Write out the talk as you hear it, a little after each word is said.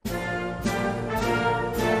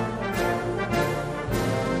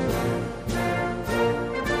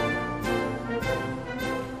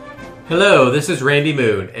Hello, this is Randy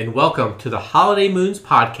Moon, and welcome to the Holiday Moons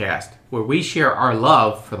podcast, where we share our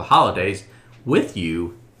love for the holidays with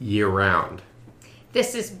you year-round.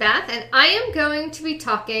 This is Beth, and I am going to be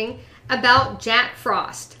talking about Jack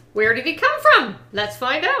Frost. Where did he come from? Let's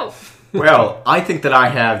find out. Well, I think that I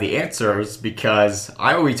have the answers because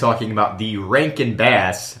I will be talking about the Rankin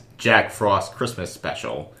Bass Jack Frost Christmas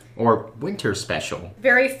special, or winter special.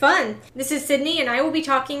 Very fun. This is Sydney, and I will be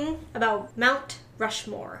talking about Mount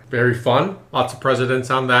Rushmore. Very fun. Lots of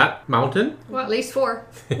presidents on that mountain. Well, at least 4.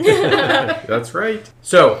 That's right.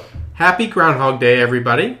 So, happy Groundhog Day,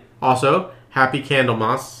 everybody. Also, happy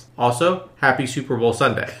Candlemas. Also, happy Super Bowl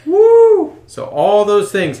Sunday. Woo! So, all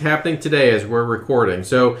those things happening today as we're recording.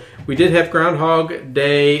 So, we did have Groundhog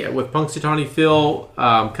Day with Punxsutawney Phil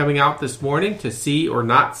coming out this morning to see or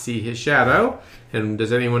not see his shadow. And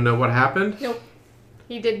does anyone know what happened? Nope.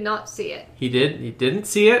 He did not see it. He didn't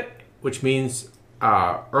see it, which means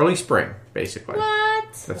early spring, basically.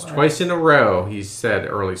 What? That's twice in a row he's said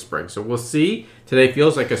early spring. So we'll see. Today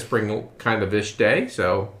feels like a spring kind of ish day,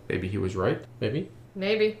 so maybe he was right.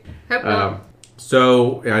 Maybe. Hope not.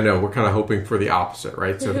 So I know we're kind of hoping for the opposite,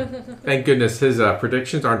 right? So thank goodness his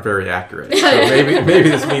predictions aren't very accurate. So maybe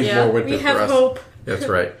this means more winter we have for us. hope. That's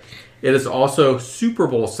right. It is also Super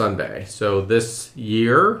Bowl Sunday. So this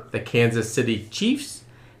year, the Kansas City Chiefs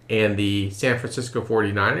and the San Francisco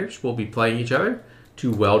 49ers will be playing each other.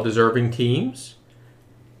 Two well-deserving teams.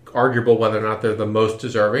 Arguable whether or not they're the most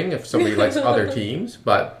deserving if somebody likes other teams,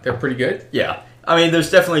 but they're pretty good. Yeah. I mean, there's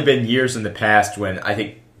definitely been years in the past when I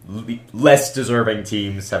think less deserving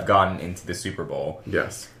teams have gotten into the Super Bowl.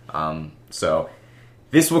 Yes. So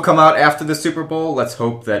this will come out after the Super Bowl. Let's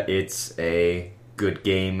hope that it's a good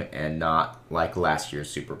game and not like last year's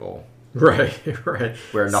Super Bowl. Right.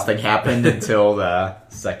 Where nothing happened until the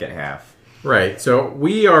second half. Right. So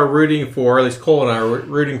we are rooting for, at least Cole and I are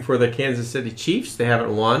rooting for the Kansas City Chiefs. They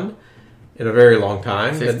haven't won in a very long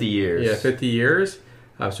time. 50 years. Yeah, 50 years.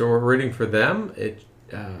 So we're rooting for them.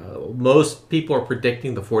 Most people are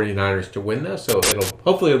predicting the 49ers to win this, so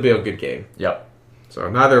hopefully it'll be a good game. Yep. So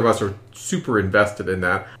neither of us are super invested in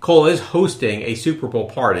that. Cole is hosting a Super Bowl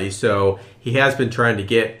party, so he has been trying to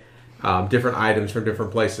get different items from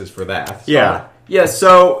different places for that. So. Yeah,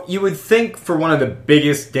 so you would think for one of the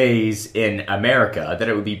biggest days in America that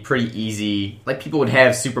it would be pretty easy. Like, people would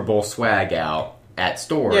have Super Bowl swag out at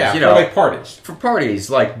stores. Yeah, you know, for like parties. For parties,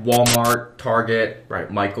 like Walmart, Target,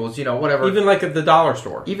 right, Michael's, whatever. Even like at the dollar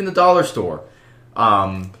store. Even the dollar store.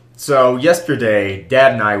 So yesterday,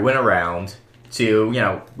 Dad and I went around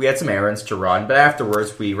to, we had some errands to run, but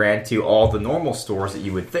afterwards we ran to all the normal stores that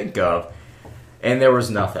you would think of. And there was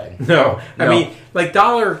nothing. No. I mean, like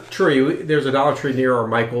Dollar Tree, there's a Dollar Tree near our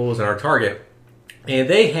Michael's and our Target, and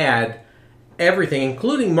they had everything,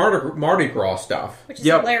 including Mardi Gras stuff. Which is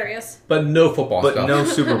hilarious. But no football stuff. But no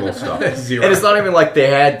Super Bowl stuff. Zero. And it's not even like they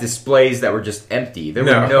had displays that were just empty. There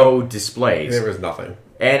were no displays. There was nothing.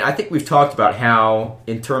 And I think we've talked about how,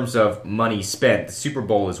 in terms of money spent, the Super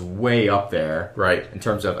Bowl is way up there. Right. In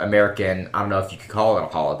terms of American, I don't know if you could call it a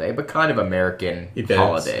holiday, but kind of American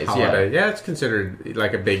holidays. Yeah, it's considered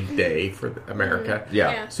like a big day for America.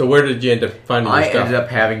 Yeah. So where did you end up finding your stuff? I ended up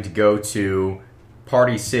having to go to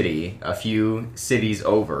Party City, a few cities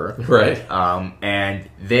over. Right. And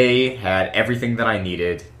they had everything that I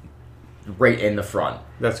needed right in the front.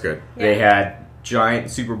 That's good. They had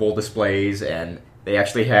giant Super Bowl displays, and they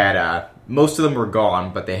actually had, most of them were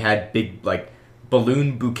gone, but they had big, like,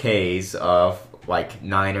 balloon bouquets of, like,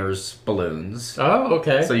 Niners balloons. Oh,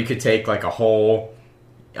 okay. So you could take, like, a whole,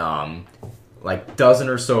 dozen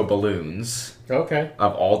or so balloons. Okay.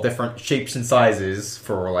 Of all different shapes and sizes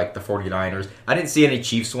for, like, the 49ers. I didn't see any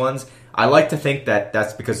Chiefs ones. I like to think that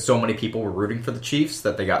that's because so many people were rooting for the Chiefs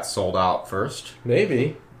that they got sold out first.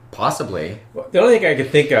 Maybe. Possibly. Well, the only thing I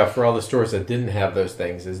could think of for all the stores that didn't have those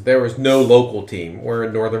things is there was no local team. We're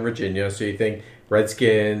in Northern Virginia, so you think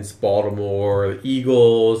Redskins, Baltimore, the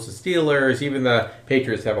Eagles, the Steelers, even the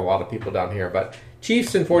Patriots have a lot of people down here. But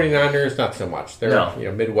Chiefs and 49ers, not so much.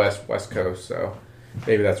 They're Midwest, West Coast, so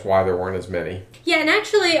maybe that's why there weren't as many. Yeah, and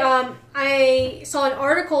actually, I saw an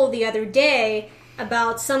article the other day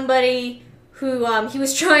about somebody who he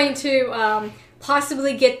was trying to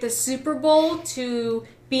possibly get the Super Bowl to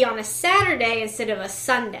be on a Saturday instead of a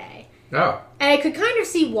Sunday. Oh. And I could kind of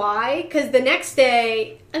see why, because the next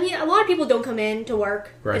day, I mean, a lot of people don't come in to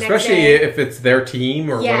work. Right, especially if it's their team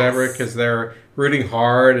or whatever, because they're rooting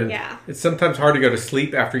hard, and it's sometimes hard to go to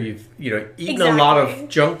sleep after you've eaten a lot of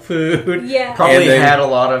junk food. Yeah, probably had a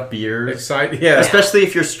lot of beers. Especially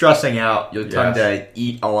if you're stressing out, you'll tend to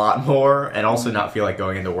eat a lot more and also not feel like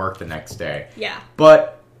going into work the next day. Yeah,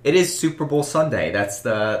 but it is Super Bowl Sunday. That's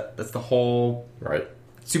the whole Right.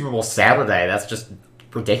 Super Bowl Saturday. That's just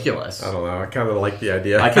ridiculous. I don't know. I kind of like the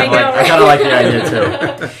idea. I kind of like the idea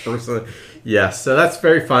too. Personally. Yes, so that's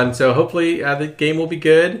very fun. So hopefully the game will be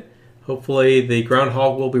good. Hopefully the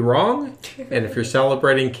groundhog will be wrong. And if you're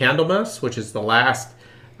celebrating Candlemas, which is the last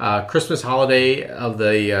Christmas holiday of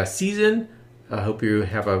the season, I hope you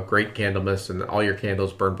have a great Candlemas and all your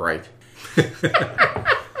candles burn bright.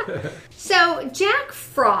 So Jack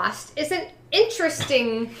Frost is an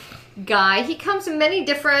interesting guy. He comes in many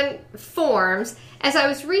different forms. As I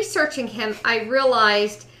was researching him, I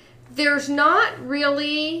realized there's not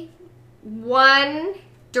really one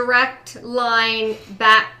direct line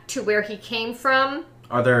back to where he came from.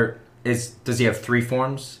 Does he have 3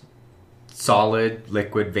 forms? Solid,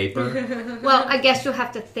 liquid, vapor? Well, I guess you'll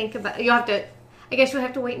have to think about I guess you'll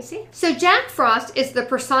have to wait and see. So Jack Frost is the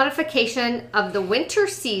personification of the winter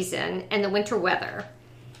season and the winter weather.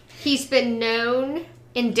 He's been known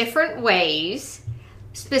in different ways.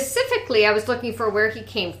 Specifically, I was looking for where he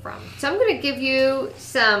came from. So I'm going to give you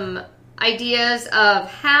some ideas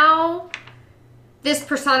of how this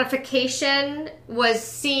personification was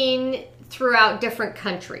seen throughout different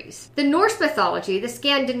countries. The Norse mythology, the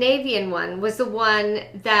Scandinavian one, was the one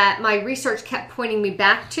that my research kept pointing me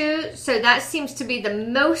back to. So that seems to be the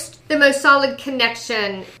most solid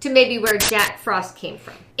connection to maybe where Jack Frost came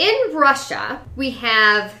from. In Russia, we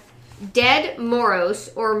have Dead Moros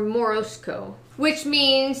or Morosko, which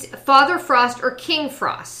means Father Frost or King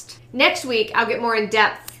Frost. Next week, I'll get more in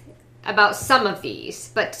depth about some of these,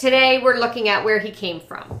 but today we're looking at where he came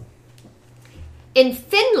from. In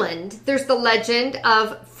Finland, there's the legend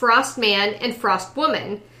of Frost Man and Frost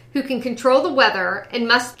Woman, who can control the weather and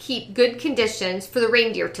must keep good conditions for the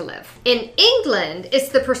reindeer to live. In England, it's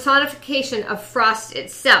the personification of frost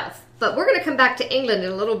itself. But we're going to come back to England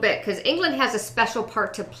in a little bit, because England has a special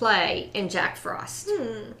part to play in Jack Frost.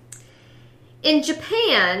 In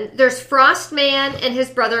Japan, there's Frost Man and his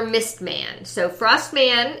brother Mist Man. So Frost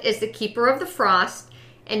Man is the keeper of the frost,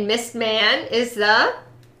 and Mist Man is the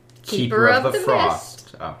keeper of the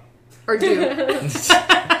frost. mist. Oh. Or dew.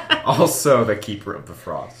 Also the keeper of the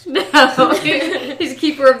frost. No, he's a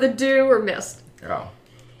keeper of the dew or mist. Oh.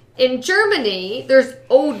 In Germany, there's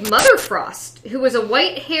Old Mother Frost, who was a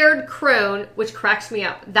white-haired crone, which cracks me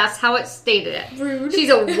up. That's how it stated it. Rude.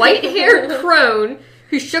 She's a white-haired crone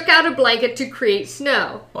who shook out a blanket to create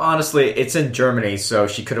snow. Well, honestly, it's in Germany, so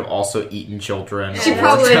she could have also eaten children. She or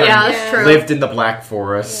probably, that's true. lived in the Black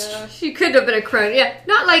Forest. Yeah. She could have been a crone. Yeah,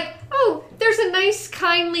 not like, oh, there's a nice,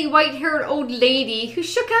 kindly, white-haired old lady who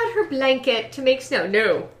shook out her blanket to make snow.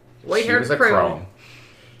 No, white-haired She was a crone. crone.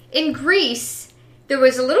 In Greece, there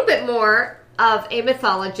was a little bit more of a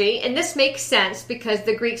mythology, and this makes sense because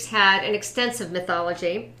the Greeks had an extensive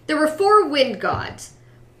mythology. There were 4 wind gods.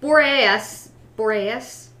 Boreas?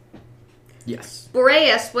 Yes.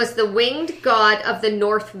 Boreas was the winged god of the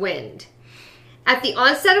north wind. At the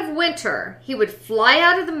onset of winter, he would fly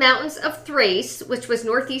out of the mountains of Thrace, which was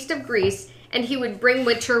northeast of Greece, and he would bring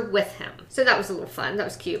winter with him. So that was a little fun. That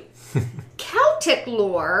was cute. Celtic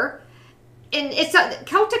lore, and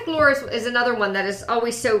Celtic lore is another one that is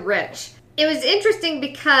always so rich. It was interesting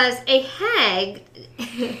because a hag,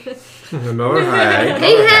 Another hag.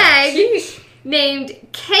 a hag named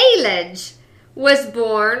Cailleach was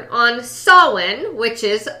born on Samhain, which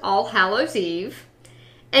is All Hallows Eve,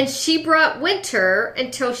 and she brought winter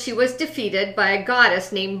until she was defeated by a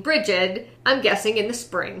goddess named Brigid, I'm guessing in the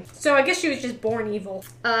spring. So I guess she was just born evil.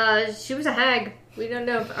 She was a hag. We don't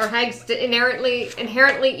know. Are hags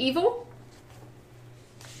inherently evil?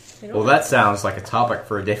 Well, that sounds like a topic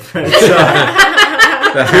for a different...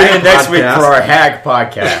 The hag next week podcast. for our Hag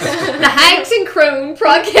podcast. The Hags and Crone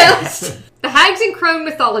podcast. The Hags and Crone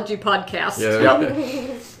mythology podcast. Yeah.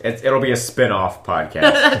 Yep. It'll be a spin-off podcast.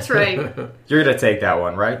 That's right. You're going to take that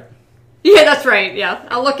one, right? Yeah, that's right. Yeah,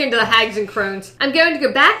 I'll look into the Hags and Crones. I'm going to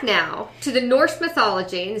go back now to the Norse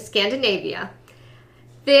mythology in Scandinavia.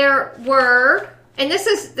 There were, and this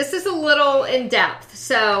is a little in depth,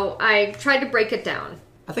 so I tried to break it down.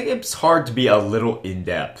 I think it's hard to be a little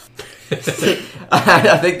in-depth.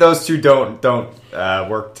 I think those two don't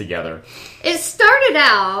work together. It started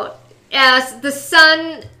out as the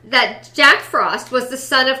son that Jack Frost was the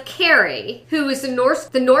son of Carrie, who was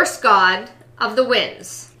the Norse god of the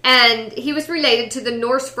winds. And he was related to the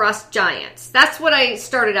Norse frost giants. That's what I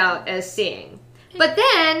started out as seeing. But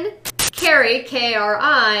then Carrie,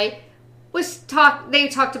 Kari, they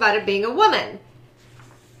talked about it being a woman.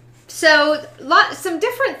 So some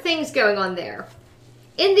different things going on there.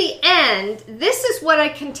 In the end, this is what I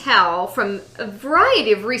can tell from a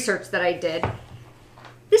variety of research that I did.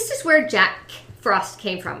 This is where Jack Frost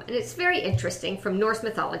came from. And it's very interesting from Norse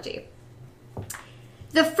mythology.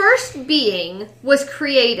 The first being was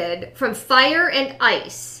created from fire and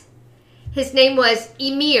ice. His name was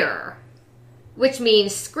Ymir, which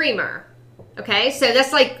means screamer. Okay, so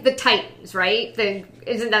that's like the Titans, right?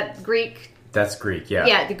 Isn't that Greek? That's Greek, yeah.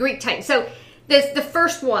 Yeah, the Greek Titans. So there's the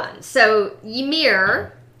first one. So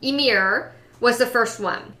Ymir was the first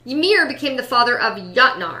one. Ymir became the father of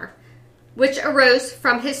Jotnar, which arose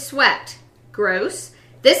from his sweat. Gross.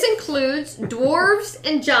 This includes dwarves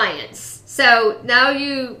and giants. So now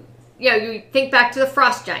you think back to the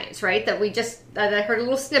frost giants, right? That I heard a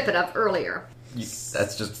little snippet of earlier.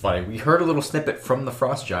 That's just funny. We heard a little snippet from the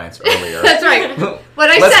Frost Giants earlier. That's right. What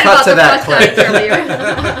I Let's said cut about to the that Frost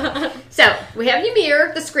Giants earlier. So we have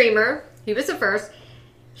Ymir, the screamer. He was the first.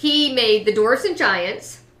 He made the dwarves and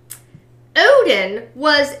giants. Odin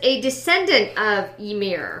was a descendant of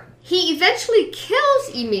Ymir. He eventually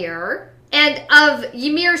kills Ymir, and of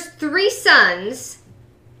Ymir's 3 sons,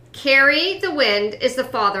 Kari the Wind is the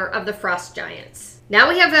father of the Frost Giants. Now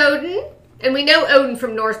we have Odin, and we know Odin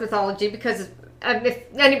from Norse mythology because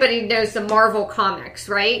if anybody knows the Marvel comics,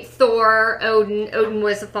 right? Thor, Odin. Odin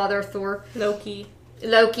was the father of Thor.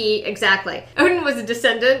 Loki, exactly. Odin was a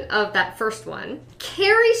descendant of that first one.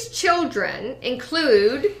 Kari's children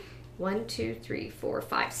include 1, 2, 3, 4,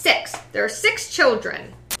 5, 6. There are 6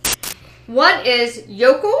 children. One is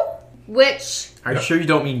Yokel, which... Are you sure you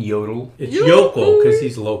don't mean yodel? It's yokel because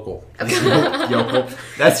he's local. Yokel.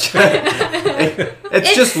 That's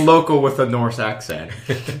it's just local with a Norse accent.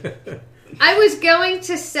 I was going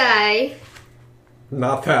to say...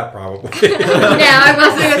 Not that, probably. No, I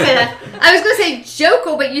wasn't going to say that. I was going to say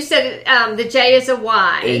Jokel, but you said the J is a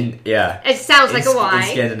Y. It sounds like a Y. In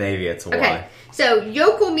Scandinavia, it's a okay. Y. So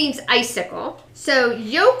Yokel means icicle. So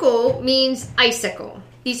Yokel means icicle.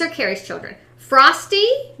 These are Kari's children. Frosty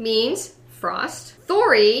means frost.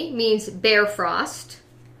 Thori means bear frost.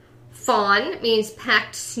 Fawn means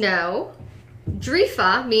packed snow.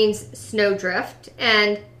 Drifa means snowdrift.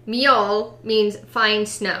 And Mjol means fine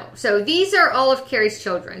snow. So these are all of Kari's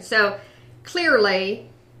children. So clearly,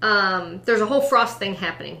 there's a whole frost thing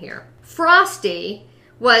happening here. Frosty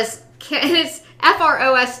was, and it's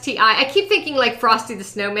Frosti. I keep thinking like Frosty the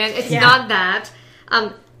Snowman. It's not that.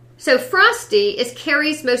 So Frosty is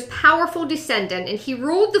Kari's most powerful descendant, and he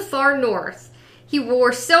ruled the far north. He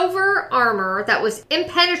wore silver armor that was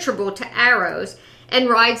impenetrable to arrows and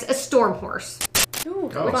rides a storm horse.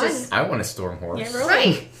 Ooh, I want a storm horse. Yeah, really.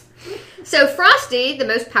 Right. So Frosty, the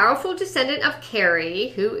most powerful descendant of Kari,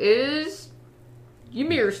 who is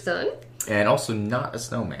Ymir's son. And also not a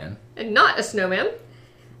snowman. And not a snowman.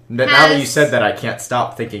 Now that you said that, I can't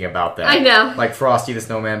stop thinking about that. I know. Like Frosty the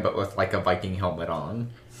Snowman, but with like a Viking helmet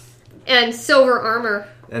on. And silver armor.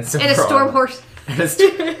 And a storm horse.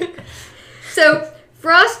 So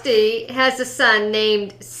Frosty has a son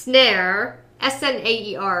named Snare.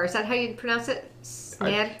 Snaer. Is that how you pronounce it?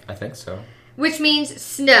 Snare? I think so. Which means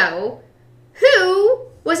snow. Who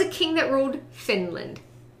was a king that ruled Finland.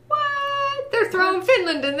 What? They're throwing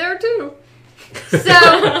Finland in there too. So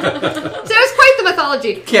it's quite the mythology.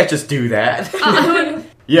 You can't just do that.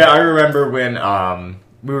 Yeah, I remember when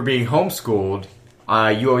we were being homeschooled,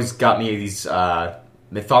 you always got me these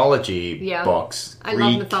mythology books. I Greek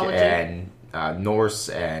love mythology. And Norse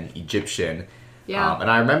and Egyptian. Yeah. And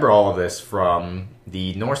I remember all of this from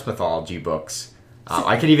the Norse mythology books.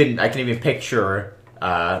 I can even picture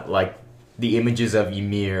like the images of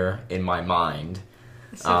Ymir in my mind.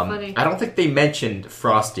 It's so funny. I don't think they mentioned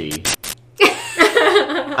Frosty.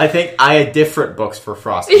 I think I had different books for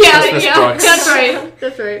Frosty. Christmas books.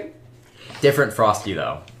 That's right. Different Frosty,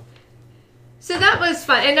 though. So that was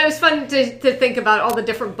fun. And it was fun to think about all the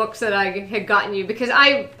different books that I had gotten you, because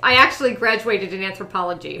I actually graduated in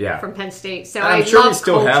anthropology from Penn State. So I'm sure we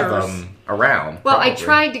still have them around. Well, probably. I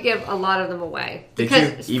tried to give a lot of them away. Did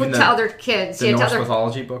you? Even to other kids. The Norse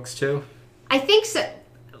mythology books, too? I think so.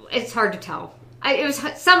 It's hard to tell. It was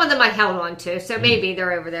some of them I held on to, so maybe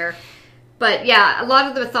they're over there. But yeah, a lot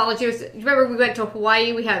of the mythology was... Remember we went to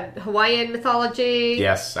Hawaii? We had Hawaiian mythology.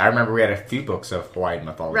 Yes, I remember we had a few books of Hawaiian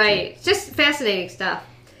mythology. Right. Just fascinating stuff.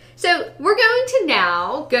 So we're going to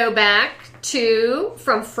now go back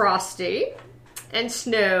from Frosty and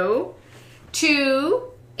Snow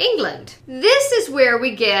to England. This is where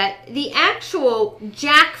we get the actual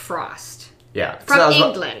Jack Frost. Yeah. From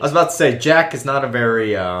England. I was about to say, Jack is not a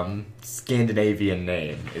very Scandinavian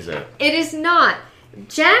name, is it? It is not.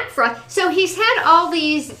 Jack Frost. So he's had all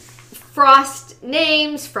these Frost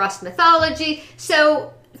names, Frost mythology.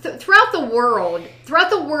 So throughout the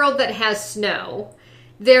world that has snow,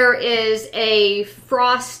 there is a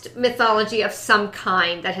Frost mythology of some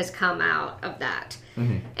kind that has come out of that.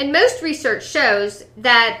 And most research shows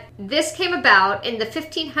that this came about in the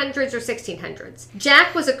 1500s or 1600s.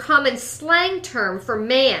 Jack was a common slang term for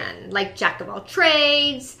man, like jack of all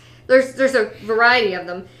trades. There's a variety of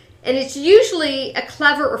them. And it's usually a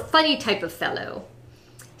clever or funny type of fellow.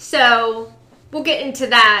 So we'll get into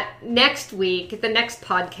that next week, the next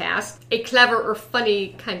podcast, a clever or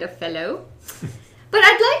funny kind of fellow. But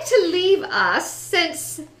I'd like to leave us,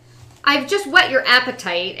 since I've just whet your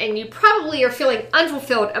appetite, and you probably are feeling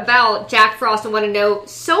unfulfilled about Jack Frost and want to know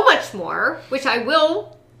so much more, which I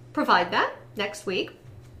will provide that next week.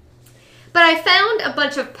 But I found a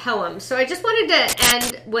bunch of poems, so I just wanted to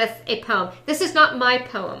end with a poem. This is not my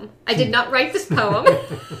poem. I did not write this poem.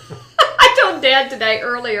 I told Dad today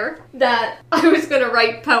earlier that I was going to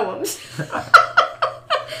write poems.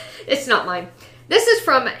 It's not mine. This is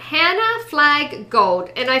from Hannah Flagg Gold,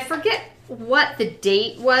 and I forget what the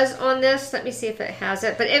date was on this. Let me see if it has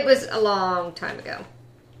it, but it was a long time ago.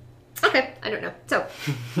 Okay, I don't know.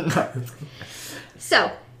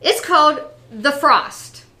 So it's called The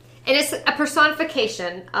Frost, and it's a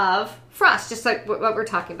personification of frost, just like what we're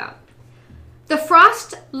talking about. The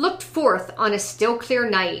frost looked forth on a still clear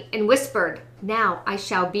night and whispered, "Now I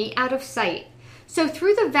shall be out of sight. So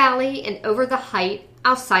through the valley and over the height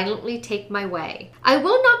I'll silently take my way. I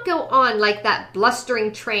will not go on like that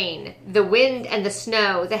blustering train, the wind and the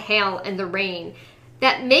snow, the hail and the rain,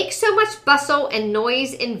 that make so much bustle and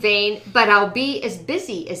noise in vain, but I'll be as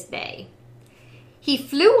busy as they." He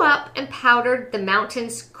flew up and powdered the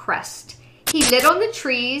mountain's crest. He lit on the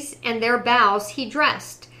trees, and their boughs he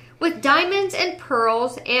dressed with diamonds and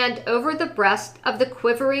pearls, and over the breast of the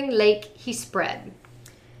quivering lake he spread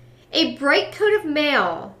a bright coat of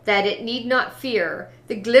mail, that it need not fear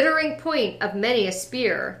the glittering point of many a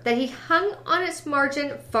spear, that he hung on its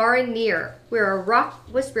margin far and near, where a rock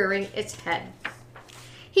was rearing its head.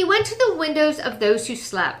 He went to the windows of those who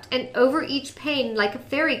slept, and over each pane like a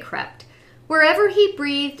fairy crept. Wherever he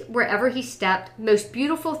breathed, wherever he stepped, most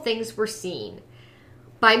beautiful things were seen.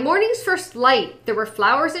 By morning's first light there were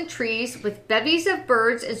flowers and trees, with bevies of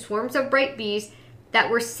birds and swarms of bright bees, that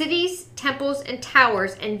were cities, temples, and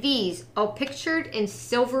towers, and these all pictured in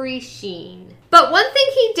silvery sheen. But one thing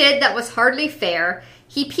he did that was hardly fair,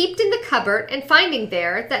 he peeped in the cupboard, and finding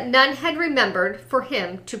there that none had remembered for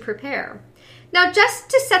him to prepare. "Now just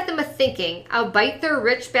to set them a-thinking, I'll bite their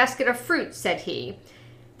rich basket of fruit," said he.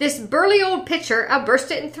 "This burly old pitcher, I'll burst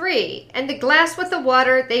it in three, and the glass with the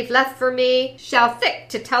water they've left for me shall thick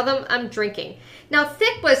to tell them I'm drinking." Now,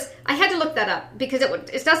 thick was, I had to look that up, because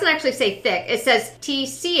it doesn't actually say thick. It says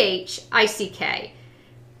T-C-H-I-C-K.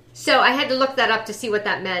 So I had to look that up to see what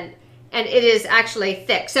that meant, and it is actually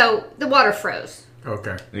thick. So the water froze.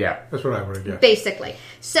 Okay. Yeah. That's what I would have guessed. Basically.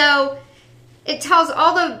 So it tells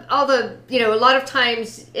all the, a lot of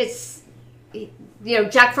times it's,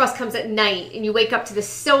 Jack Frost comes at night, and you wake up to this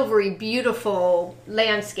silvery, beautiful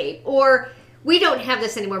landscape. Or, we don't have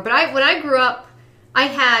this anymore, but when I grew up,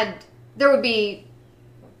 there would be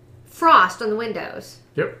frost on the windows.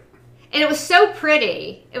 Yep. And it was so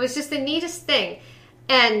pretty. It was just the neatest thing.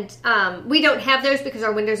 And we don't have those because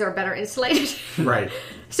our windows are better insulated. Right.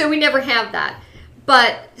 So we never have that.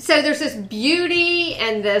 But, so there's this beauty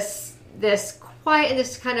and this quiet and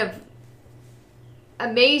this kind of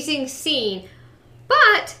amazing scene.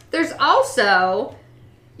 But there's also,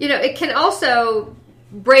 it can also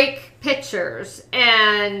break pictures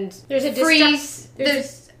and There's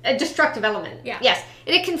a destructive element. Yeah. Yes.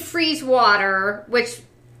 And it can freeze water, which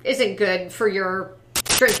isn't good for your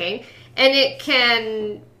drinking. And it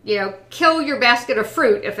can, kill your basket of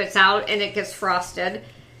fruit if it's out and it gets frosted.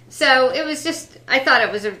 So it was I thought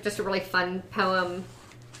it was just a really fun poem.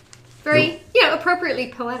 Very,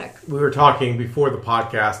 appropriately poetic. We were talking before the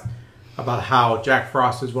podcast about how Jack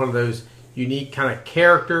Frost is one of those unique kind of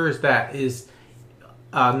characters that is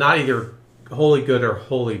not either wholly good or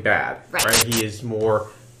wholly bad. Right? He is more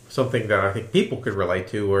something that I think people could relate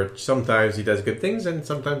to, where sometimes he does good things and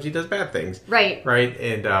sometimes he does bad things. Right. Right?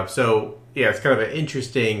 And it's kind of an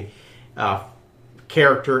interesting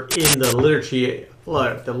character in the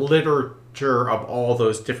literature of all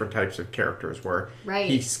those different types of characters, where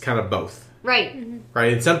he's kind of both. Right. Mm-hmm.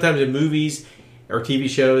 Right? And sometimes in movies or TV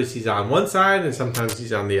shows, he's on one side and sometimes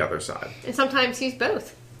he's on the other side. And sometimes he's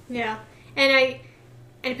both. Yeah. And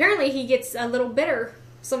apparently he gets a little bitter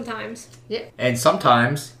sometimes. Yeah. And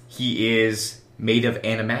sometimes he is made of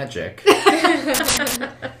animagic.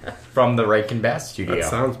 From the Rankin Bass studio. That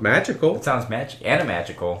sounds magical. It sounds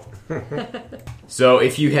animagical. So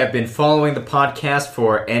if you have been following the podcast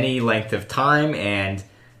for any length of time and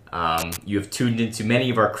you have tuned into many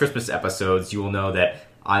of our Christmas episodes, you will know that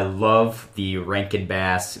I love the Rankin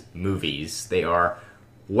Bass movies. They are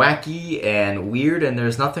wacky and weird, and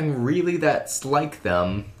there's nothing really that's like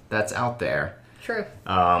them that's out there. True.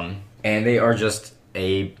 And they are just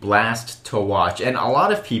a blast to watch. And a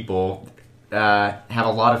lot of people have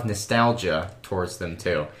a lot of nostalgia towards them,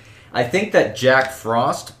 too. I think that Jack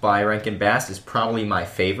Frost by Rankin Bass is probably my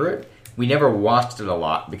favorite. We never watched it a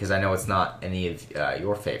lot because I know it's not any of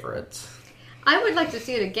your favorites. I would like to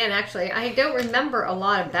see it again, actually. I don't remember a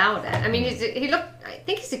lot about it. I mean, I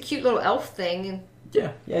think he's a cute little elf thing.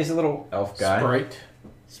 Yeah, he's a little elf guy.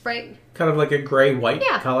 Sprite. Kind of like a gray-white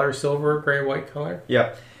Yeah. color, silver gray-white color.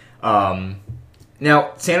 Yep.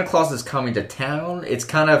 Now, Santa Claus is Coming to Town. It's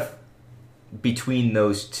kind of between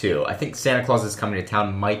those two. I think Santa Claus is Coming to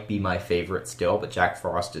Town might be my favorite still, but Jack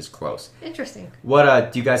Frost is close. Interesting.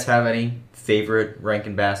 What do you guys have any favorite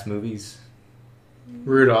Rankin Bass movies?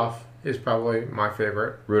 Rudolph is probably my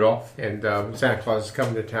favorite. Rudolph? And Santa Claus is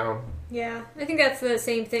Coming to Town. Yeah, I think that's the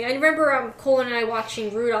same thing. I remember Colin and I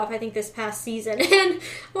watching Rudolph, I think this past season, and at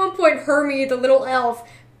one point Hermie, the little elf,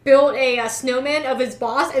 built a snowman of his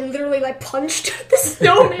boss and literally like punched the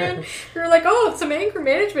snowman. We were like, oh, some anger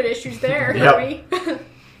management issues there, Yep. Hermie.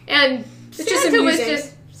 And It's just Santa was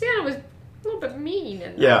amusing. Santa was a little bit mean.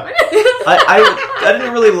 And Yeah. I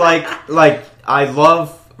didn't really like, I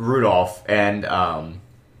love Rudolph, and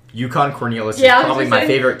Yukon Cornelius Yeah, I is was probably gonna my say.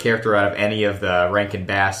 favorite character out of any of the Rankin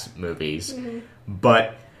Bass movies.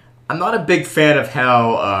 But I'm not a big fan of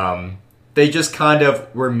how they just kind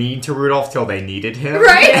of were mean to Rudolph till they needed him.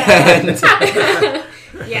 Right? And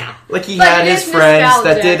Yeah. like he But had it his is friends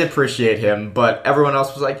that nostalgic. did appreciate him, but everyone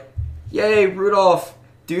else was like, "Yay, Rudolph,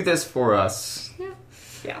 do this for us."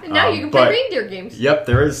 Yeah. And now you can play reindeer games. Yep,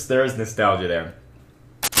 there is nostalgia there.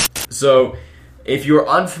 So, if you're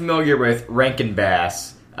unfamiliar with Rankin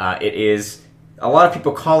Bass, it is, a lot of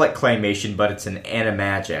people call it claymation, but it's an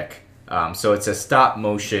animagic. So it's a stop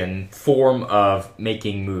motion form of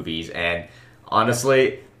making movies, and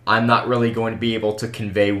honestly, I'm not really going to be able to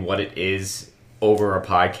convey what it is over a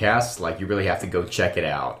podcast. Like, you really have to go check it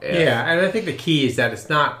out. Yeah, and I think the key is that it's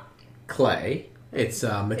not clay. It's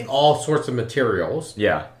all sorts of materials.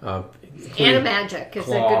 Yeah, including Animagic is a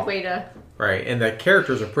cloth. good way to... Right, and the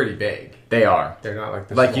characters are pretty big. they are. They're not like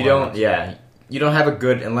the Like, you small don't, ones. yeah, you don't have a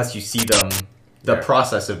good, unless you see them, the Yeah.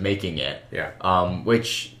 process of making it. Yeah.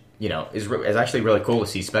 Which, you know, is actually really cool to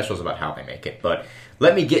see specials about how they make it. But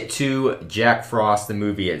let me get to Jack Frost, the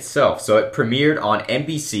movie itself. So it premiered on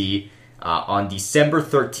NBC on December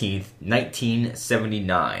 13th,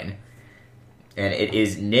 1979. And it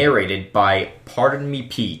is narrated by Pardon Me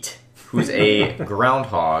Pete, who's a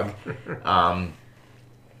groundhog.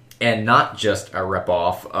 And not just a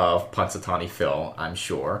ripoff of Punxsutawney Phil, I'm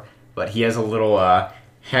sure. But he has a little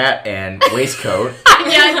hat and waistcoat.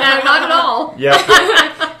 Yeah, no, not at all. Yep.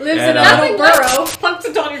 Lives And, in a Nothing little like burrow.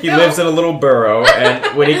 Punxsutawney He Phil. lives in a little burrow,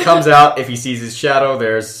 and when he comes out, if he sees his shadow,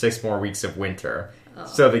 there's 6 more weeks of winter.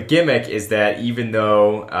 So the gimmick is that even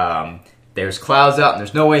though there's clouds out and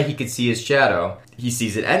there's no way he could see his shadow, he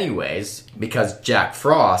sees it anyways because Jack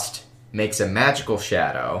Frost makes a magical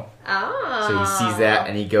shadow. Ah. So he sees that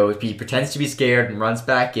and he pretends to be scared and runs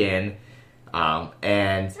back in,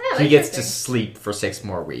 and Oh, he gets to interesting. sleep for 6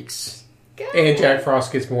 more weeks. Good. And Jack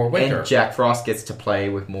Frost gets more winter. And Jack Frost gets to play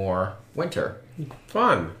with more winter.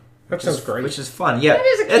 Fun. That sounds great. Which is fun. Yeah, That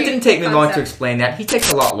is a it cute didn't take me long to concept. explain that. He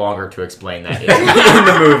takes a lot longer to explain that in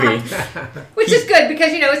the movie. Which is good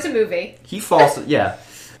because, it's a movie. He falls. Yeah,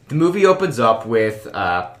 the movie opens up with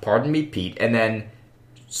 "Pardon Me, Pete," and then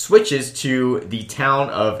switches to the town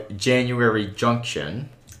of January Junction,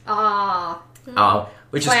 Ah.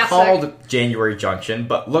 which is Classic. called January Junction,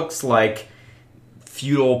 but looks like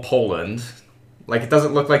feudal Poland. Like, it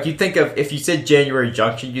doesn't look like, you'd think of, if you said January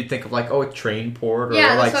Junction, you'd think of like, oh, a train port or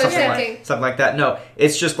Yeah, like that's what I was something thinking. like that. No,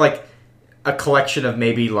 it's just like a collection of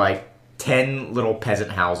maybe like 10 little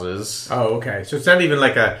peasant houses. Oh, okay. So it's not even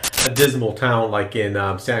like a dismal town like in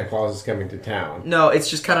Santa Claus is Coming to Town. No, it's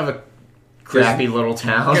just kind of a crappy little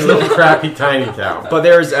town. A little crappy tiny town. But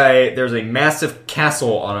there's a massive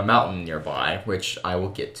castle on a mountain nearby, which I will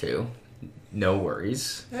get to. No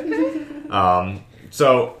worries.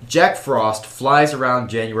 So Jack Frost flies around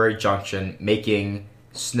January Junction, making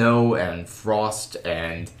snow and frost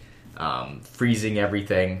and freezing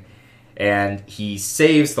everything. And he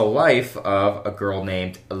saves the life of a girl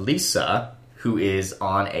named Elisa, who is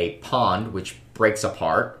on a pond which breaks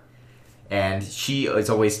apart. And she is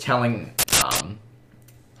always telling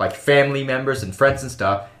like family members and friends and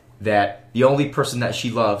stuff that the only person that she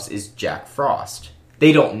loves is Jack Frost.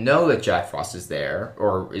 They don't know that Jack Frost is there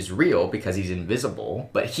or is real because he's invisible,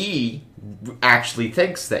 but he actually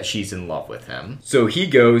thinks that she's in love with him. So he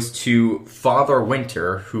goes to Father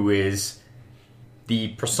Winter, who is the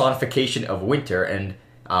personification of winter, and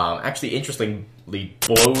actually, interestingly,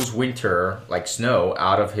 blows winter, like snow,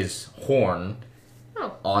 out of his horn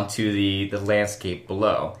onto the landscape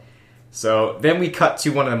below. So then we cut to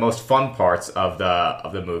one of the most fun parts of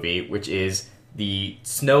the movie, which is the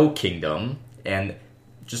Snow Kingdom, and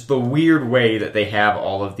just the weird way that they have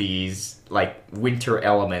all of these like winter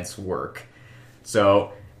elements work.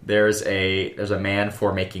 So there's a man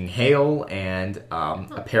for making hail, and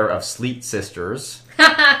a pair of sleet sisters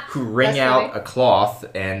who wring out a cloth,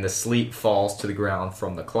 and the sleet falls to the ground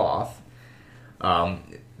from the cloth.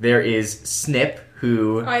 There is Snip,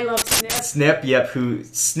 who I love Snip. Snip, yep, who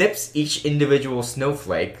snips each individual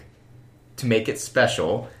snowflake to make it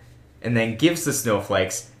special, and then gives the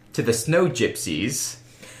snowflakes to the snow gypsies,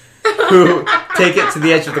 who take it to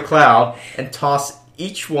the edge of the cloud and toss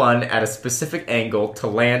each one at a specific angle to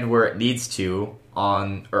land where it needs to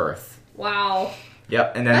on Earth. Wow.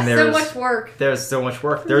 Yep, and then That's so much work. There's so much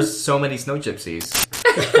work. There's so many snow gypsies,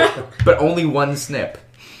 but only one Snip.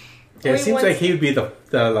 Yeah, it seems like he would be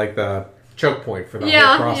the choke point for the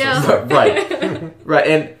Yeah, whole process. Yeah. Right,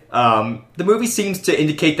 and the movie seems to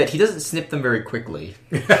indicate that he doesn't snip them very quickly.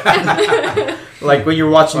 Like when you're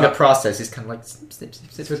watching the process, he's kind of like snip, snip,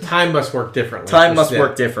 snip, snip. So time must work differently. Time must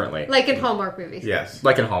work differently, Like in Hallmark movies. Yes.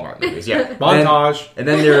 like in Hallmark movies. Yeah, Montage. And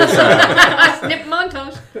then there's Snip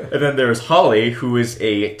montage. and then there's Holly, who is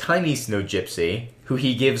a tiny snow gypsy, who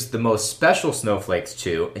he gives the most special snowflakes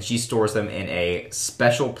to, and she stores them in a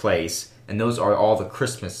special place. And those are all the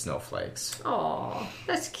Christmas snowflakes. Aw,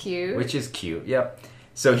 that's cute. Which is cute, yep.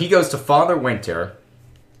 So he goes to Father Winter,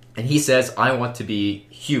 and he says, I want to be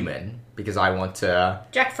human, because I want to...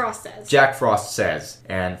 Jack Frost says. Jack Frost says.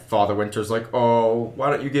 And Father Winter's like, oh, why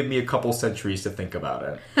don't you give me a couple centuries to think about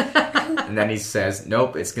it? And then he says,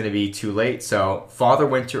 nope, it's going to be too late. So Father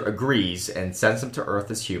Winter agrees and sends him to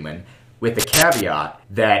Earth as human, with the caveat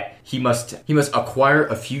that he must acquire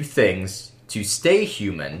a few things to stay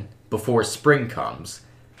human before spring comes.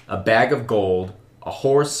 A bag of gold, a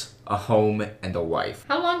horse, a home, and a wife.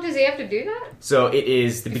 How long does he have to do that? So it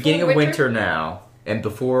is the Before beginning of winter? winter now, and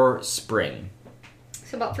before spring.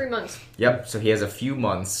 So about 3 months. Yep, so he has a few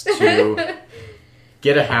months to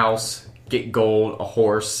get a house, get gold, a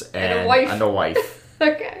horse, and a wife.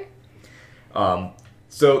 Okay.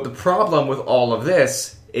 So the problem with all of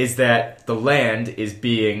this is that the land is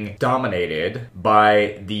being dominated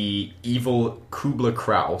by the evil Kubla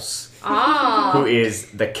Kraus, who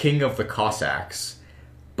is the king of the Cossacks.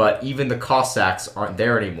 But even the Cossacks aren't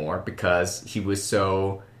there anymore because he was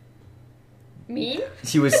so... Mean?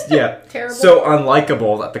 He was, yeah, Terrible. so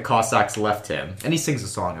unlikable that the Cossacks left him. And he sings a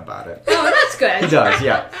song about it. Oh, that's good. He does,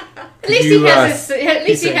 yeah. At least You, he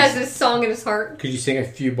has his song in his heart. Could you sing a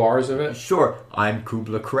few bars of it? Sure. I'm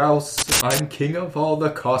Kubla Kraus. I'm king of all the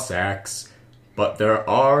Cossacks. But there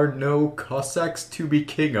are no Cossacks to be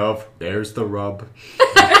king of. There's the rub.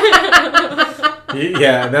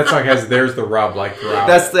 Yeah, and that song has "There's the Rub" like throughout.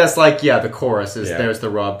 That's like, yeah, the chorus is Yeah. there's the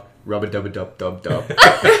rub. Rub-a-dub-a-dub-dub-dub.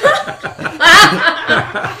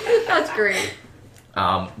 That's great.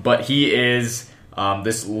 But he is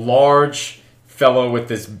this large fellow with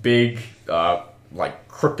this big, like,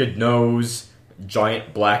 crooked nose,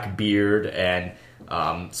 giant black beard, and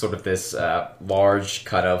sort of this large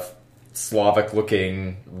kind of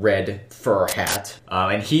Slavic-looking red fur hat.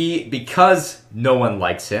 And he, because no one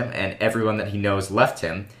likes him and everyone that he knows left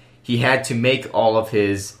him, he had to make all of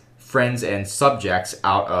his friends and subjects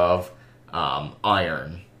out of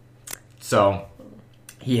iron. So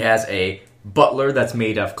he has a butler that's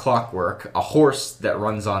made of clockwork, a horse that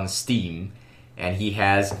runs on steam, and he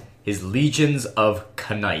has his legions of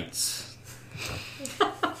Knights.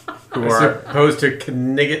 Who As are opposed to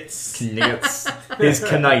Kniggets. his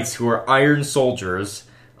Knights, who are iron soldiers,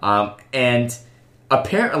 and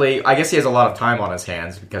apparently, I guess he has a lot of time on his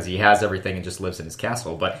hands because he has everything and just lives in his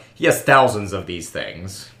castle, but he has thousands of these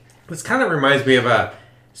things. This kind of reminds me of a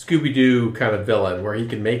Scooby-Doo kind of villain where he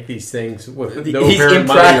can make these things with no He's apparent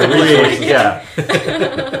money or impractically, resources.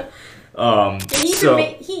 yeah.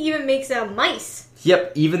 He even makes mice.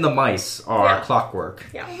 Yep, even the mice are Yeah. clockwork.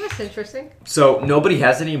 Yeah. Oh, that's interesting. So nobody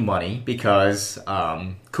has any money because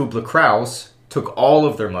Kubla Kraus took all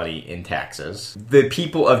of their money in taxes. The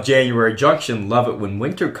people of January Junction love it when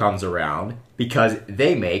winter comes around because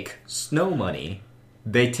they make snow money.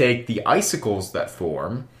 They take the icicles that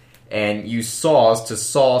form and use saws to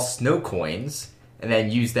saw snow coins and then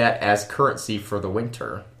use that as currency for the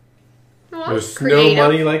winter. Oh, well, There's creative. snow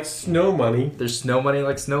money like snow money. There's snow money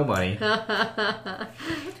like snow money.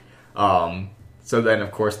 So then,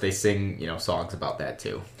 of course, they sing, songs about that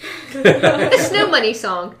too. The Snow Money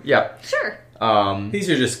song. Yep. Sure. These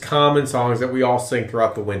are just common songs that we all sing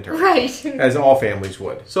throughout the winter. Right. As all families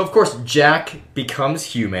would. So, of course, Jack becomes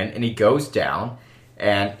human, and he goes down,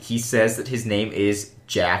 and he says that his name is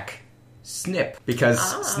Jack Snip, because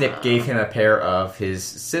Snip gave him a pair of his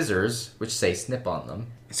scissors, which say Snip on them.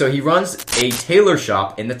 So he runs a tailor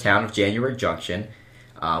shop in the town of January Junction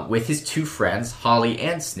with his two friends, Holly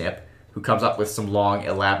and Snip, who comes up with some long,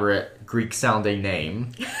 elaborate, Greek-sounding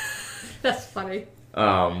name. That's funny.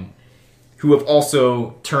 Who have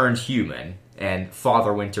also turned human, and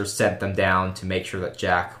Father Winter sent them down to make sure that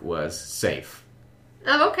Jack was safe.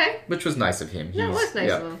 Oh, okay. Which was nice of him. That was nice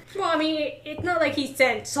of him. Well, I mean, it's not like he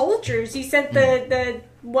sent soldiers. He sent the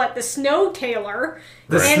snow tailor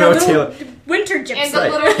The and snow a little tailor. winter gypsy. And the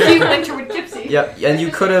Right. little cute winter with Gypsy. Yep, and you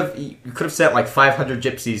could have sent like 500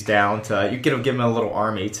 gypsies down to you could have given him a little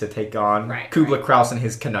army to take on Right, Kubla right. Kraus and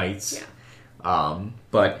his Knights. Yeah.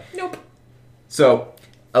 But Nope. so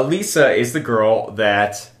Elisa is the girl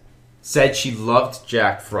that said she loved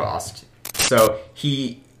Jack Frost. So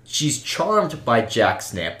she's charmed by Jack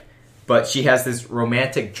Snip, but she has this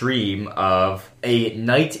romantic dream of a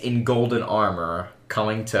knight in golden armor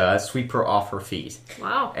coming to sweep her off her feet.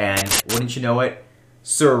 Wow. And wouldn't you know it,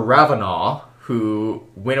 Sir Ravenaugh, who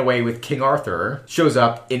went away with King Arthur, shows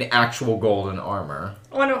up in actual golden armor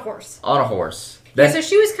On a horse. on a horse. Yeah, Then, so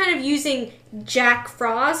she was kind of using Jack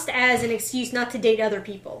Frost as an excuse not to date other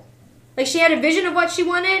people. Like, she had a vision of what she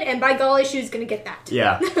wanted, and by golly, she was going to get that.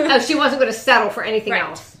 yeah, Oh, she wasn't going to settle for anything Right.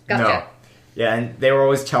 else. Gotcha. no, yeah, and they were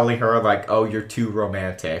always telling her like, "Oh, you're too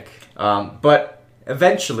romantic." But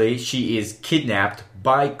eventually, she is kidnapped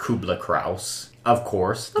by Kubla Kraus, of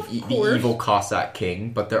course, the course. evil Cossack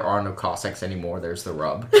king. But there are no Cossacks anymore. There's the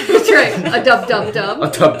rub. That's right. A dub dub A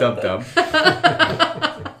dub. dub dub dub.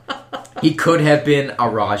 He could have been a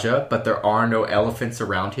Raja, but there are no elephants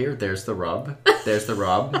around here. There's the rub. There's the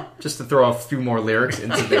rub. Just to throw a few more lyrics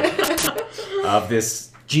into of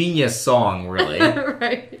this genius song, really.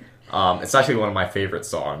 Right. It's actually one of my favorite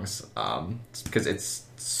songs because it's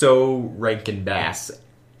so Rankin Bass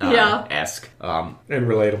esque And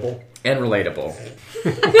relatable. and relatable.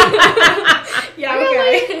 Yeah,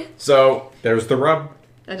 okay. So There's the rub.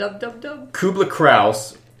 A dub dub dub. Kubla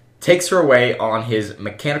Kraus takes her away on his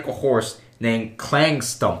mechanical horse named Clang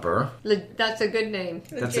Stumper. That's a good name.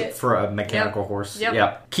 That's Legit. it for a mechanical Yep. horse. Yep.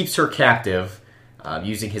 Yep. Keeps her captive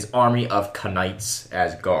using his army of Knights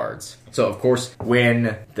as guards. So, of course,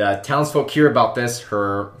 when the townsfolk hear about this,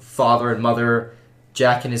 her father and mother,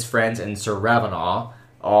 Jack and his friends, and Sir Ravenaugh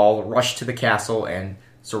all rush to the castle, and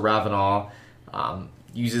Sir Ravenaugh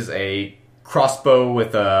uses a crossbow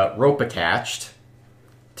with a rope attached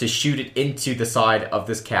to shoot it into the side of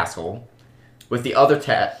this castle, with the other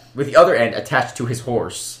end attached to his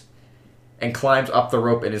horse, and climbs up the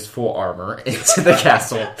rope in his full armor into the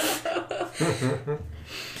castle.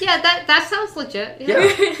 Yeah, that sounds legit.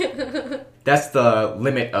 Yeah. That's the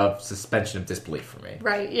limit of suspension of disbelief for me.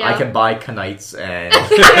 Right, yeah. I can buy Knights and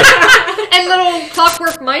And little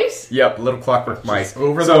clockwork mice. yep, little clockwork mice.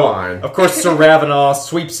 Over the So, line. Of course, Sir Ravenaugh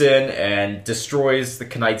sweeps in and destroys the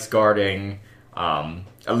Knights guarding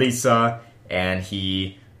Elisa, and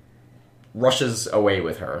he rushes away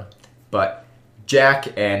with her. But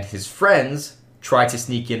Jack and his friends try to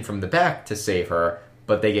sneak in from the back to save her,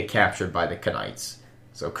 but they get captured by the Knights.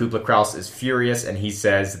 So Kubla Kraus is furious, and he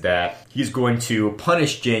says that he's going to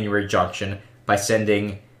punish January Junction by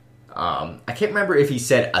sending, I can't remember if he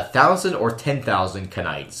said 1,000 or 10,000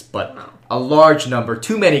 Knights, but a large number,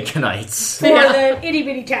 too many Knights For the itty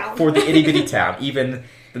bitty town. for the itty bitty town. Even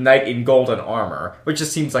the knight in golden armor, which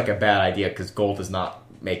just seems like a bad idea because gold does not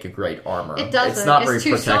make a great armor. It doesn't. It's not very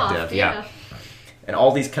too protective. soft. Yeah. And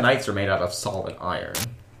all these Knights are made out of solid iron.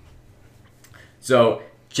 So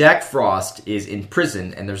Jack Frost is in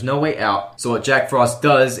prison and there's no way out. So what Jack Frost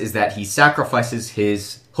does is that he sacrifices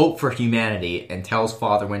his hope for humanity and tells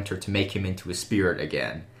Father Winter to make him into a spirit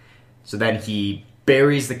again. So then he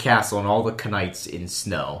buries the castle and all the Knights in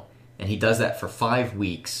snow. And he does that for 5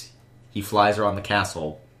 weeks. He flies around the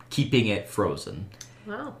castle, keeping it frozen.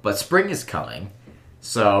 Wow. But spring is coming.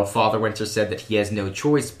 So Father Winter said that he has no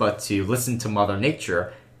choice but to listen to Mother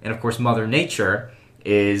Nature. And of course, Mother Nature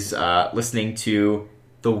is listening to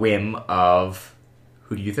the whim of,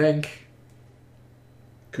 who do you think?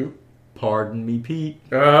 Coop. Pardon me, Pete.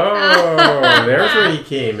 Oh, there's where he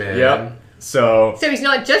came in. Yep. So So he's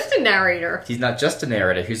not just a narrator. he's not just a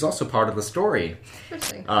narrator, he's also part of the story.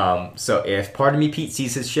 Interesting. So if Pardon Me Pete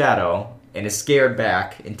sees his shadow and is scared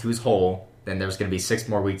back into his hole, then there's going to be 6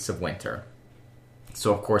 more weeks of winter.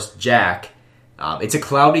 So, of course, Jack, it's a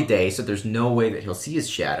cloudy day, so there's no way that he'll see his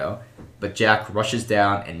shadow, but Jack rushes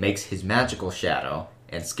down and makes his magical shadow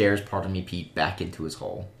and scares Pardon Me Pete back into his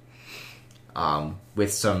hole.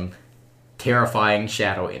 With some terrifying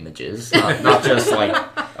shadow images, not just like,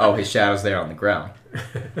 oh, his shadow's there on the ground.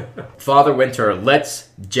 Father Winter lets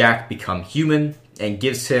Jack become human and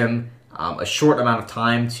gives him a short amount of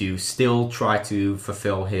time to still try to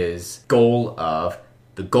fulfill his goal of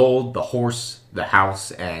the gold, the horse, the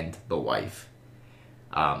house, and the wife.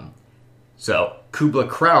 So Kubla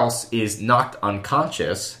Kraus is knocked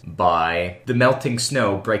unconscious by the melting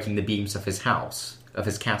snow breaking the beams of his house, of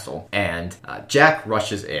his castle. And Jack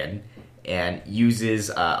rushes in and uses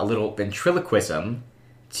a little ventriloquism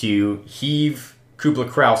to heave Kubla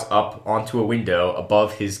Kraus up onto a window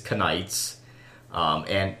above his knights.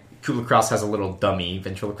 And Kubla Kraus has a little dummy,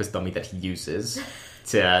 ventriloquist dummy that he uses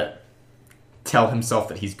to tell himself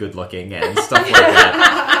that he's good looking and stuff like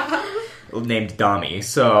that, named Dami.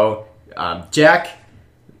 So Jack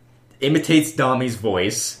imitates Dami's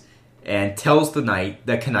voice and tells the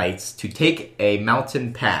knights to take a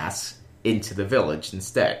mountain pass into the village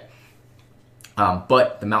instead.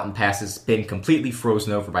 But the mountain pass has been completely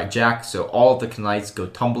frozen over by Jack, so all of the knights go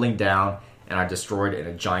tumbling down and are destroyed in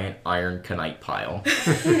a giant iron knight pile.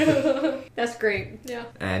 That's great. Yeah.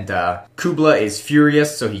 And Kubla is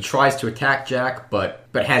furious, so he tries to attack Jack, but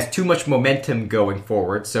has too much momentum going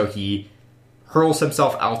forward, so he hurls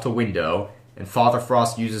himself out a window, and Father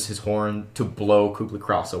Frost uses his horn to blow Kubla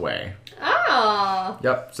Kraus away. Oh.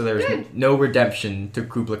 Yep, so there's Good. no redemption to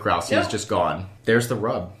Kubla Kraus. He's Nope. just gone. There's the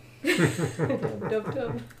rub.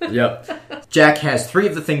 Dub. Yep. Jack has 3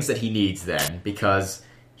 of the things that he needs then, because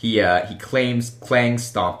he claims Clang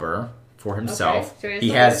Stomper for himself. Okay, so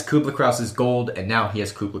he has Kubla Kraus's gold, and now he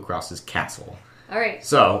has Kubla Kraus's castle. All right.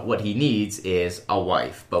 So what he needs is a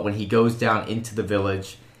wife. But when he goes down into the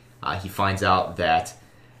village, he finds out that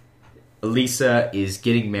Elisa is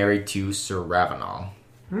getting married to Sir Ravenel.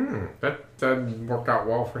 That didn't work out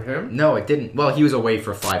well for him. No, it didn't. Well, he was away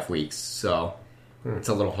for 5 weeks, so it's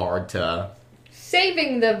a little hard to...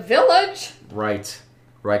 Saving the village. Right.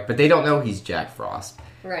 But they don't know he's Jack Frost.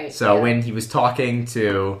 Right. So yeah. when he was talking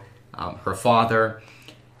to her father,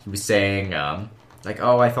 he was saying, oh,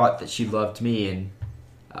 I thought that she loved me, and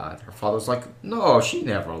her father was like, no, she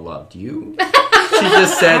never loved you. She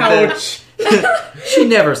just said that... She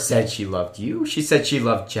never said she loved you. She said she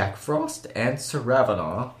loved Jack Frost and Sir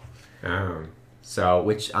Ravenel. So,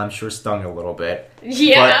 which I'm sure stung a little bit.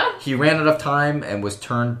 Yeah. But he ran out of time and was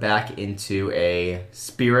turned back into a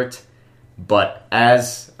spirit. But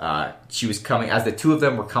as the 2 of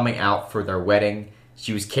them were coming out for their wedding,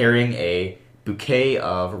 she was carrying a bouquet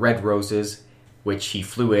of red roses, which he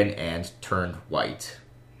flew in and turned white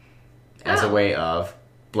as a way of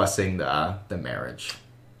blessing the marriage.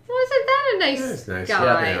 Wasn't that a nice, That's nice.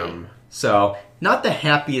 guy? Yeah. So, not the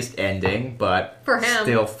happiest ending, but For him.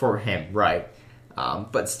 still for him, right?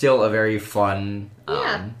 But still a very fun,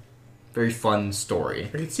 very fun story.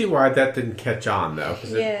 I can see why that didn't catch on though.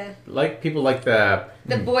 'Cause Yeah. people like the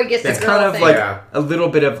The boy gets It's the girl kind of thing. like Yeah. a little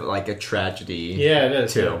bit of like a tragedy, it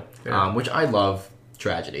is too. Yeah. Which I love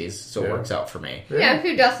tragedies, so it Yeah. works out for me. Yeah,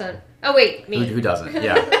 who doesn't? Oh, wait, me. Who doesn't?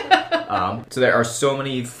 Yeah. So there are so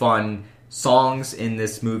many fun songs in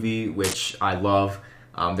this movie, which I love.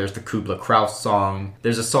 There's the Kubla Kraus song.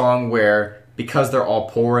 There's a song where, because they're all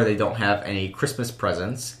poor, they don't have any Christmas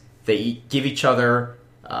presents, they give each other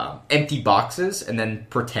empty boxes and then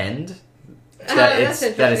pretend that that's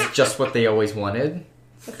it's just what they always wanted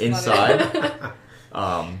inside.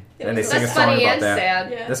 And they sing a That's song funny about and that.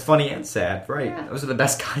 sad. Yeah. That's funny and sad, right? Yeah. Those are the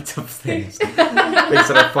best kinds of things. Things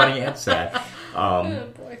that are funny and sad. Oh,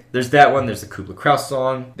 boy. There's that one. There's the Kubla Kraus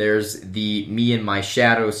song. There's the Me and My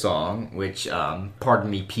Shadow song, which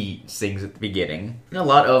Pardon Me Pete sings at the beginning. And a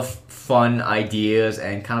lot of fun ideas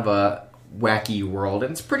and kind of a wacky world,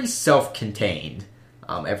 and it's pretty self-contained.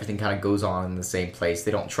 Everything kind of goes on in the same place.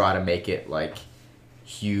 They don't try to make it like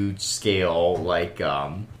huge scale like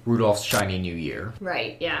Rudolph's Shiny New Year.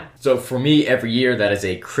 Right, yeah. So for me, every year that is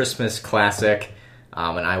a Christmas classic,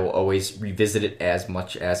 and I will always revisit it as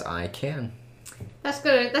much as I can. That's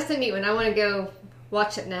good. That's a neat one. I want to go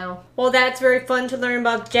watch it now. Well, that's very fun to learn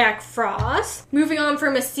about Jack Frost. Moving on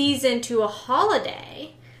from a season to a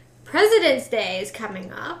holiday, President's Day is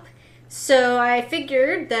coming up. So I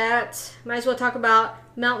figured that might as well talk about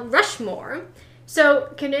Mount Rushmore. So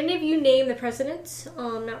can any of you name the presidents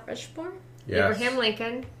on Mount Rushmore? Yes. Abraham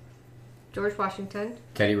Lincoln, George Washington,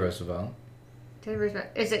 Teddy Roosevelt. Teddy Roosevelt.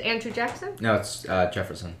 Is it Andrew Jackson? No, it's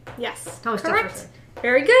Jefferson. Yes. Thomas correct. Jefferson.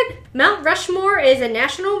 Very good. Mount Rushmore is a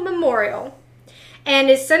national memorial and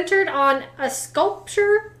is centered on a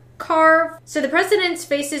sculpture carved. So the president's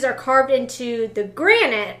faces are carved into the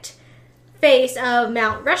granite face of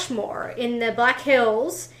Mount Rushmore in the Black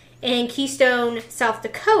Hills in Keystone, South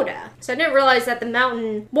Dakota. So I didn't realize that the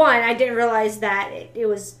mountain, I didn't realize that it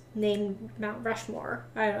was named Mount Rushmore.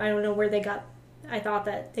 I don't know where they got, I thought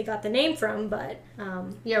that they got the name from, but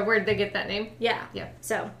Yeah, where did they get that name? yeah. Yeah.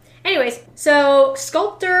 So, anyways, so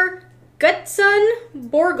sculptor Gutzon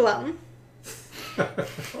Borglum.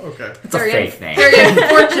 Okay. It's a fake name. Very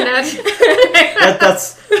unfortunate.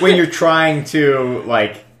 That's when you're trying to,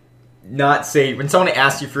 like, not say... When someone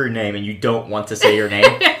asks you for your name and you don't want to say your name,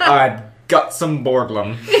 Gutzon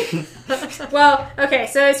Borglum. Well, okay,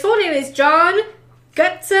 so his full name is John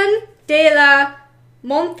Gutzon de la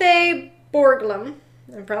Monte Borglum.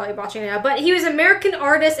 I'm probably botching it out, but he was an American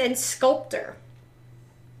artist and sculptor.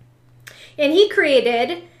 And he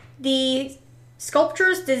created the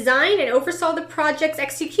sculpture's design and oversaw the project's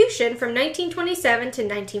execution from 1927 to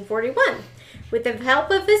 1941 with the help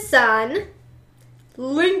of his son,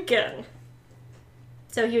 Lincoln.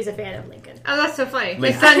 So he was a fan of Lincoln. Oh, that's so funny. His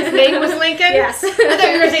Lincoln. son's name was Lincoln? Yes. I thought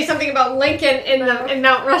you were going to say something about Lincoln in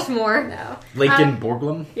Mount Rushmore. No. Lincoln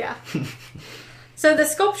Borglum? Yeah. So the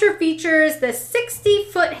sculpture features the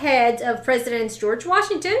 60-foot heads of Presidents George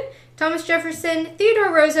Washington, Thomas Jefferson,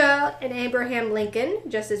 Theodore Roosevelt, and Abraham Lincoln,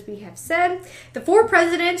 just as we have said. The 4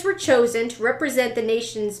 presidents were chosen to represent the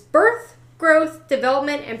nation's birth, growth,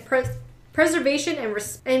 development, and preservation and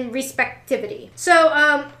respectivity.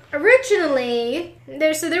 So, originally, they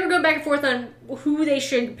were going back and forth on who they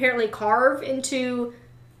should apparently carve into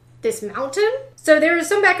this mountain. So there was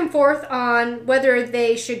some back and forth on whether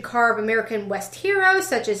they should carve American West heroes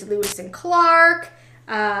such as Lewis and Clark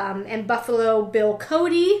and Buffalo Bill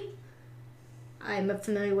Cody. I'm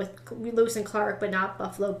familiar with Lewis and Clark, but not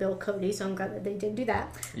Buffalo Bill Cody, so I'm glad that they didn't do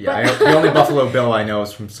that. Yeah, the only Buffalo Bill I know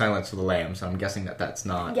is from Silence of the Lambs, so I'm guessing that's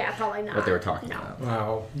not Yeah, probably not. what they were talking about.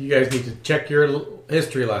 Wow. You guys need to check your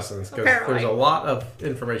history lessons because Apparently. there's a lot of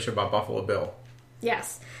information about Buffalo Bill.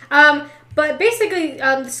 Yes. But basically,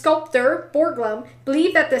 the sculptor, Borglum,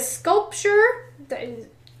 believed that the sculptures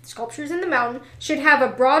in the mountain should have a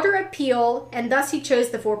broader appeal, and thus he chose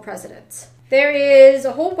the 4 presidents. There is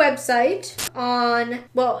a whole website on,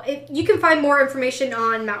 you can find more information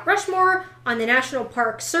on Mount Rushmore on the National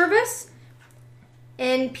Park Service,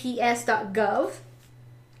 nps.gov.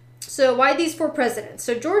 So why these 4 presidents?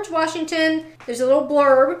 So George Washington, there's a little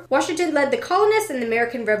blurb. Washington led the colonists in the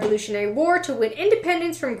American Revolutionary War to win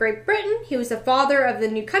independence from Great Britain. He was the father of the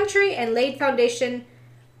new country and laid foundation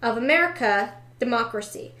of America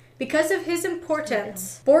democracy. Because of his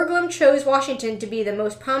importance, Borglum chose Washington to be the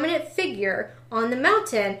most prominent figure on the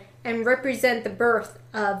mountain and represent the birth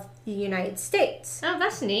of the United States. Oh,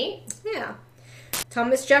 that's neat. Yeah.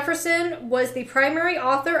 Thomas Jefferson was the primary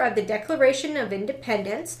author of the Declaration of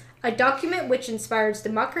Independence, a document which inspires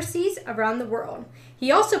democracies around the world.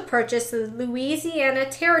 He also purchased the Louisiana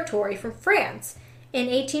Territory from France in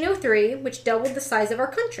 1803, which doubled the size of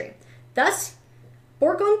our country. Thus,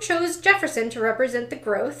 Borglum chose Jefferson to represent the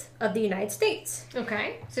growth of the United States.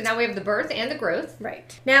 Okay. So now we have the birth and the growth.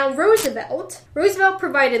 Right. Now, Roosevelt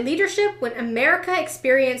provided leadership when America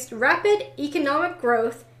experienced rapid economic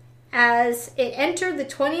growth as it entered the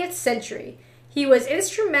 20th century. He was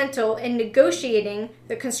instrumental in negotiating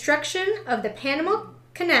the construction of the Panama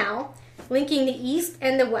Canal, linking the East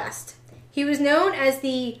and the West. He was known as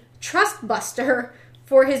the Trust Buster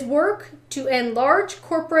for his work to end large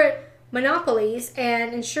corporate monopolies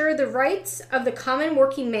and ensure the rights of the common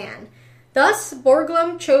working man. Thus,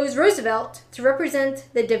 Borglum chose Roosevelt to represent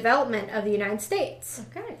the development of the United States.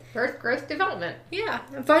 Okay. Birth, growth, development. Yeah.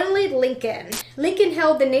 And finally, Lincoln. Lincoln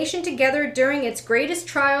held the nation together during its greatest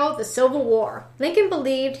trial, the Civil War. Lincoln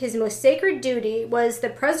believed his most sacred duty was the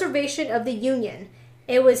preservation of the Union.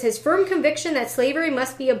 It was his firm conviction that slavery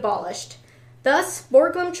must be abolished. Thus,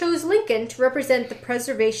 Borglum chose Lincoln to represent the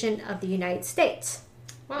preservation of the United States.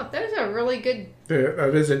 Wow, those are really good,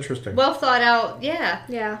 That is interesting. well thought out, yeah.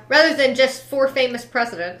 Yeah. Rather than just 4 famous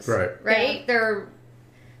presidents. Right. Right? Yeah. They're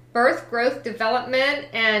birth, growth, development,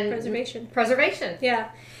 and preservation.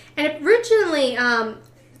 Yeah. And originally,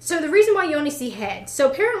 so the reason why you only see heads, so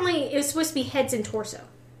apparently it was supposed to be heads and torso.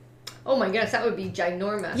 Oh my goodness, that would be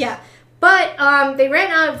ginormous. Yeah. But they ran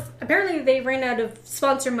out of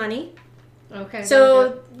sponsor money. Okay.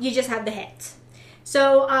 So you just have the heads.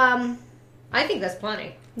 So, I think that's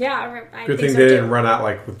plenty. yeah. I Good think thing so they too. didn't run out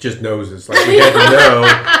like with just noses. Like we had to know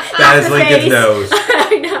that is The Lincoln's face. nose.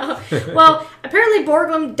 I know. Well, apparently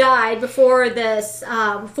Borglum died before this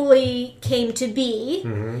fully came to be,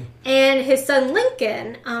 and his son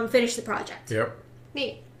Lincoln finished the project. Yep.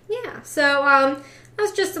 Neat. Yeah, so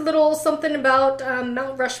that's just a little something about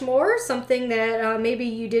Mount Rushmore, something that maybe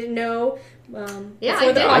you didn't know Yeah, before I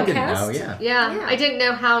the did. podcast. I didn't know, yeah. Yeah, I didn't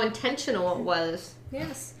know how intentional it was.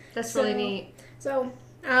 Yes. That's So- really neat. So,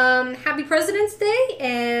 happy President's Day,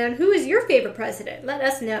 and who is your favorite president? Let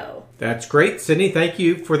us know. That's great, Sydney. Thank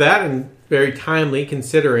you for that, and very timely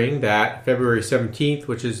considering that February 17th,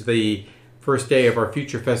 which is the first day of our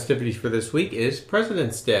future festivities for this week, is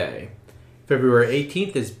President's Day. February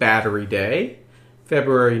 18th is Battery Day.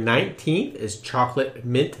 February 19th is Chocolate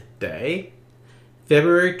Mint Day.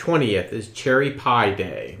 February 20th is Cherry Pie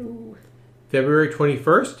Day. Ooh. February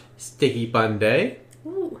 21st, Sticky Bun Day.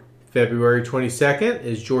 Ooh. February 22nd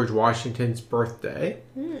is George Washington's birthday.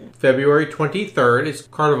 February 23rd is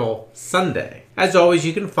Carnival Sunday. As always,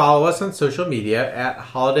 you can follow us on social media at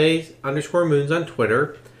holidays_moons on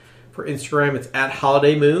Twitter. For Instagram, it's at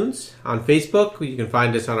Holiday Moons. On Facebook, you can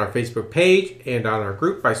find us on our Facebook page and on our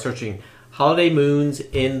group by searching Holiday Moons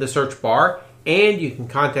in the search bar. And you can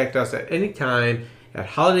contact us at any time at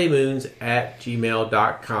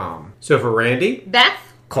holidaymoons@gmail.com. So for Randy, Beth?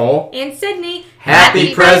 Cole, And Sydney.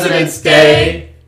 Happy President's Day!